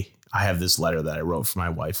 hey, I have this letter that I wrote for my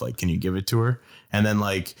wife. Like, can you give it to her? And then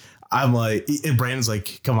like, I'm like, and Brandon's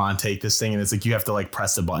like, come on, take this thing. And it's like, you have to like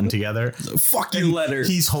press the button together. Fuck you, letter.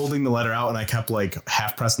 He's holding the letter out and I kept like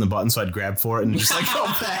half pressing the button. So I'd grab for it and just like go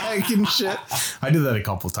back and shit. I did that a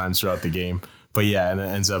couple times throughout the game. But yeah, and it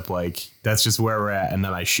ends up like, that's just where we're at. And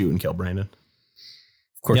then I shoot and kill Brandon.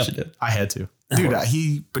 Of course Yep. you did. I had to. Dude,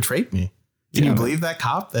 he betrayed me. Can you believe that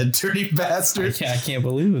cop? That dirty bastard. I can't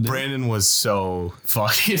believe it. Dude. Brandon was so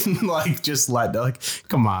fucking like just like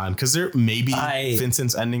come on, because there maybe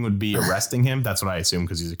Vincent's ending would be arresting him. That's what I assume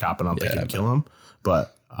because he's a cop and I don't think he'd kill him.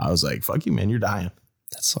 But I was like, fuck you, man, you're dying.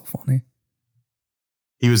 That's so funny.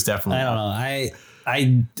 He was definitely. I don't know.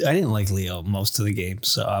 I didn't like Leo most of the game,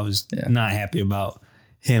 so I was not happy about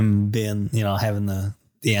him being, you know, having the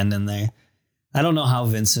end in there. I don't know how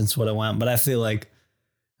Vincent's would have went, but I feel like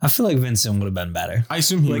Vincent would have been better. I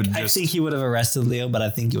assume he like, would. I think he would have arrested Leo, but I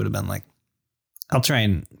think he would have been like, "I'll try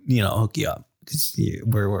and, you know, hook you up because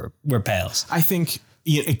we're pals." I think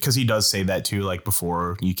because he does say that too, like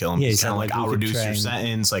before you kill him. Yeah, he's kind of like, "I'll reduce your and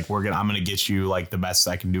sentence. Like I'm gonna get you like the best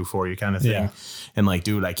I can do for you," kind of thing. Yeah. And like,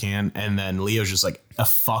 dude, I can. And then Leo's just like,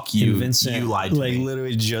 "Fuck you, And Vincent, you lied to like, me."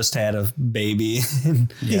 literally just had a baby.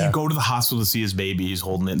 Yeah, you go to the hospital to see his baby. He's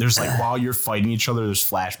holding it. There's like, while you're fighting each other, there's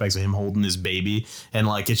flashbacks of him holding his baby. And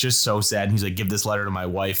like, it's just so sad. And he's like, give this letter to my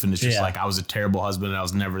wife. And it's just like, I was a terrible husband and I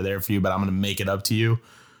was never there for you, but I'm going to make it up to you.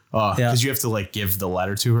 Because you have to like give the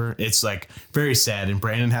letter to her. It's like very sad. And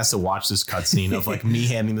Brandon has to watch this cutscene of like me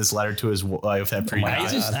handing this letter to his wife after he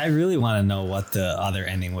died. I really want to know what the other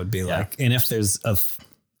ending would be like. And if there's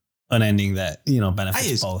an ending that, you know,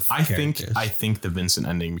 benefits both characters. I think the Vincent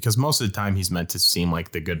ending, because most of the time he's meant to seem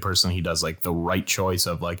like the good person. He does like the right choice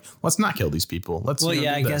of like, let's not kill these people. Let's. Well,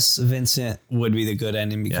 I guess Vincent would be the good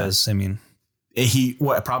ending because I mean,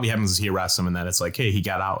 what probably happens is he arrests him and then it's like, hey, he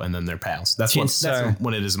got out and then they're pals. That's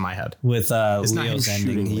what it is in my head. With Leo's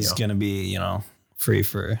ending, he's gonna be, you know, free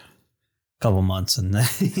for a couple months and then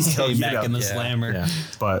he's back in the slammer. Yeah.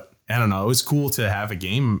 But I don't know. It was cool to have a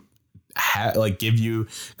game like give you,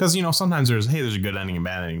 because you know sometimes there's a good ending and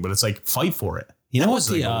bad ending, but it's like fight for it. You know that what's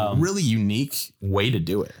was like a really unique way to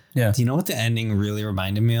do it. Yeah. Do you know what the ending really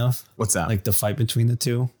reminded me of? What's that? Like the fight between the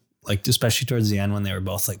two, like especially towards the end when they were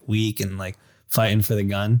both like weak and like fighting for the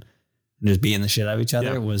gun and just beating the shit out of each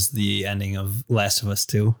other was the ending of Last of Us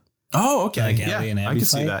 2. Oh, okay. Like Ellie and Abby I can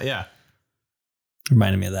see fight. that. Yeah.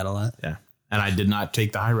 Reminded me of that a lot. Yeah. And I did not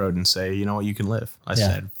take the high road and say, you know what, you can live. I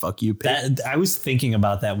said, fuck you, pig. I was thinking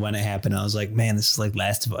about that when it happened. I was like, man, this is like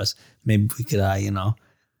Last of Us. Maybe we could, you know,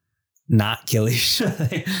 not kill each other.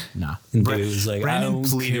 Nah. And dude was like, Brandon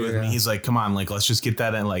pleaded with me. He's like, come on, like, let's just get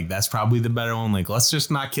that in. Like, that's probably the better one. Like, let's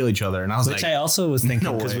just not kill each other. And I was Which I also was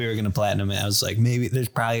thinking because we were going to platinum it. I was like, maybe there's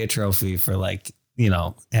probably a trophy for like, you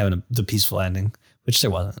know, having the peaceful ending, which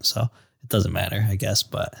there wasn't. So it doesn't matter, I guess.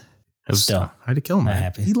 But still, I had to kill him. I'm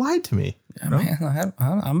happy. He lied to me. Yeah, man,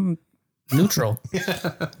 I'm neutral.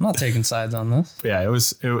 I'm not taking sides on this. Yeah, I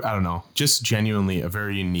don't know, just genuinely a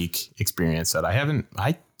very unique experience that I don't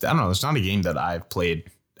know. There's not a game that I've played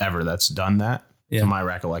ever that's done that from my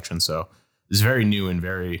recollection. So it's very new and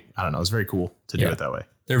very, I don't know, it's very cool to do it that way.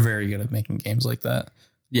 They're very good at making games like that.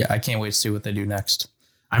 Yeah, I can't wait to see what they do next.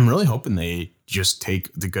 I'm really hoping they just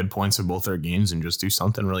take the good points of both their games and just do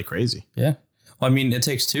something really crazy. Yeah. Well, I mean, It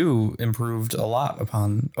Takes Two improved a lot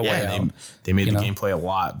upon A Way Out. They made the gameplay a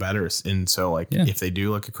lot better. And so, like, if they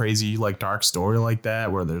do like a crazy, like, dark story like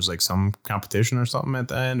that, where there's like some competition or something at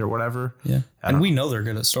the end or whatever. Yeah. And we know they're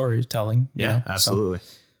good at storytelling. Yeah, absolutely. So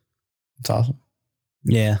it's awesome.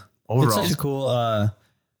 Yeah. Overall, it's such a cool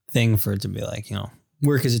thing for it to be like, you know,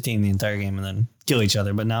 work as a team the entire game and then kill each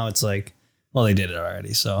other. But now it's like, well, they did it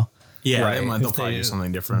already. So, they'll probably do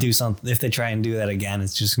something different. If they try and do that again,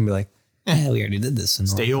 it's just going to be like, we already did this in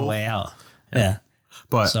the Way Out. Yeah.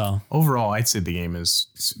 But overall, I'd say the game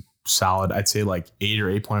is solid. I'd say like 8 or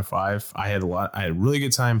 8.5. I had a really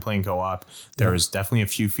good time playing co-op. There was definitely a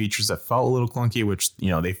few features that felt a little clunky, which,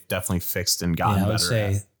 you know, they've definitely fixed and gotten better. I would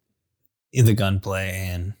say the gunplay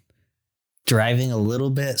and driving a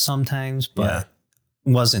little bit sometimes, but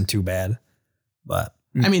wasn't too bad. But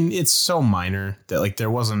I mean, it's so minor that like there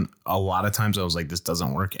wasn't a lot of times I was like, this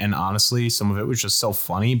doesn't work. And honestly, some of it was just so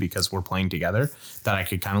funny because we're playing together that I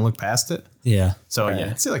could kind of look past it. Yeah. So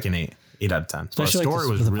I'd say like an 8. 8 out of 10. Especially the story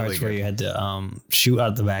was the really parts where good. you had to shoot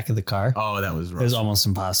out the back of the car. Oh, that was rough. It was almost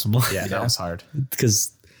impossible. Yeah, that was hard.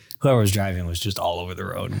 Because whoever was driving was just all over the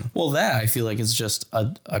road. Well, that I feel like is just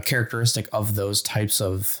a characteristic of those types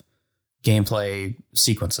of gameplay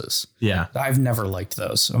sequences. Yeah. I've never liked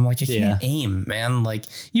those. I'm like, I can't aim, man. Like,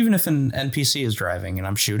 even if an NPC is driving and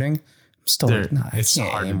I'm shooting, I'm still like, nah, it's I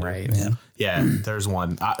can't hard to aim do. right, man. Yeah, there's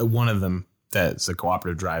one of them that's a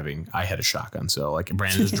cooperative driving. I had a shotgun, so like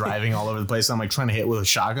Brandon's driving all over the place. I'm like trying to hit with a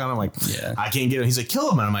shotgun. I'm like, I can't get him. He's like,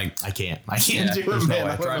 kill him, and I'm like, I can't do it, there's no man.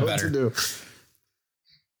 way. I don't Try know what better. to do.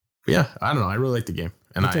 But yeah, I don't know. I really like the game,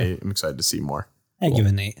 and I am excited to see more. I'd give it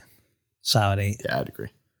an 8. Solid 8. Yeah, I'd agree.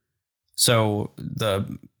 So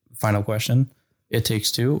the final question, It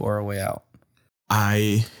Takes Two or A Way Out?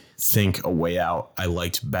 I think A Way Out I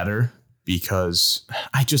liked better because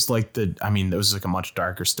I just liked it was like a much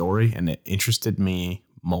darker story and it interested me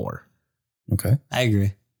more. Okay. I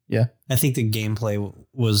agree. Yeah. I think the gameplay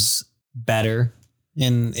was better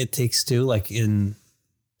in It Takes Two, like in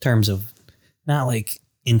terms of, not like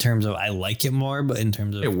in terms of I like it more, but in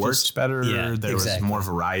terms of It worked better. Yeah, there was more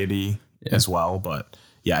variety as well. But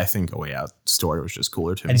yeah, I think A Way Out story was just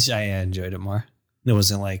cooler to me. I enjoyed it more. It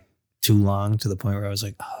wasn't like too long to the point where I was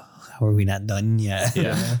like, oh, how are we not done yet?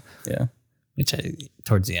 Yeah. Yeah. Which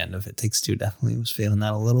towards the end of It Takes Two definitely was feeling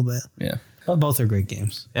that a little bit. Yeah. But both are great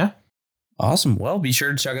games. Yeah. Awesome. Well, be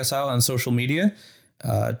sure to check us out on social media,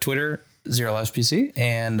 Twitter, Zero Lives PC,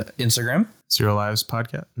 and Instagram. Zero Lives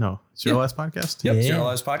Podcast? No. Zero Lives Podcast? Yep, Yeah. Zero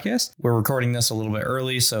Lives Podcast. We're recording this a little bit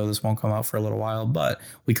early, so this won't come out for a little while, but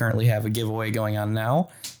we currently have a giveaway going on now.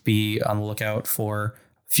 Be on the lookout for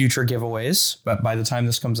future giveaways, but by the time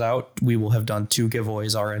this comes out, we will have done 2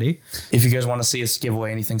 giveaways already. If you guys want to see us give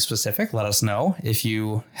away anything specific, let us know. If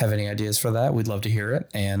you have any ideas for that, we'd love to hear it.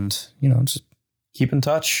 And, just keep in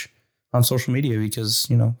touch on social media because,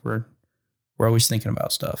 we're always thinking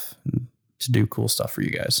about stuff and to do cool stuff for you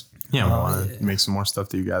guys. Yeah, we want to make some more stuff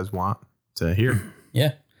that you guys want to hear.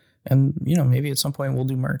 Yeah. And, maybe at some point we'll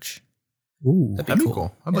do merch. Ooh, That'd be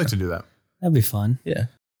cool. I'd like to do that. that'd be fun. Yeah.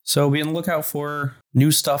 So be on the lookout for new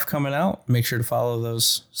stuff coming out. Make sure to follow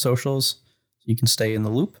those socials so you can stay in the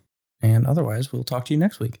loop. And otherwise, we'll talk to you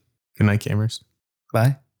next week. Good night, gamers.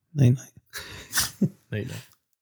 Bye. Night. Night.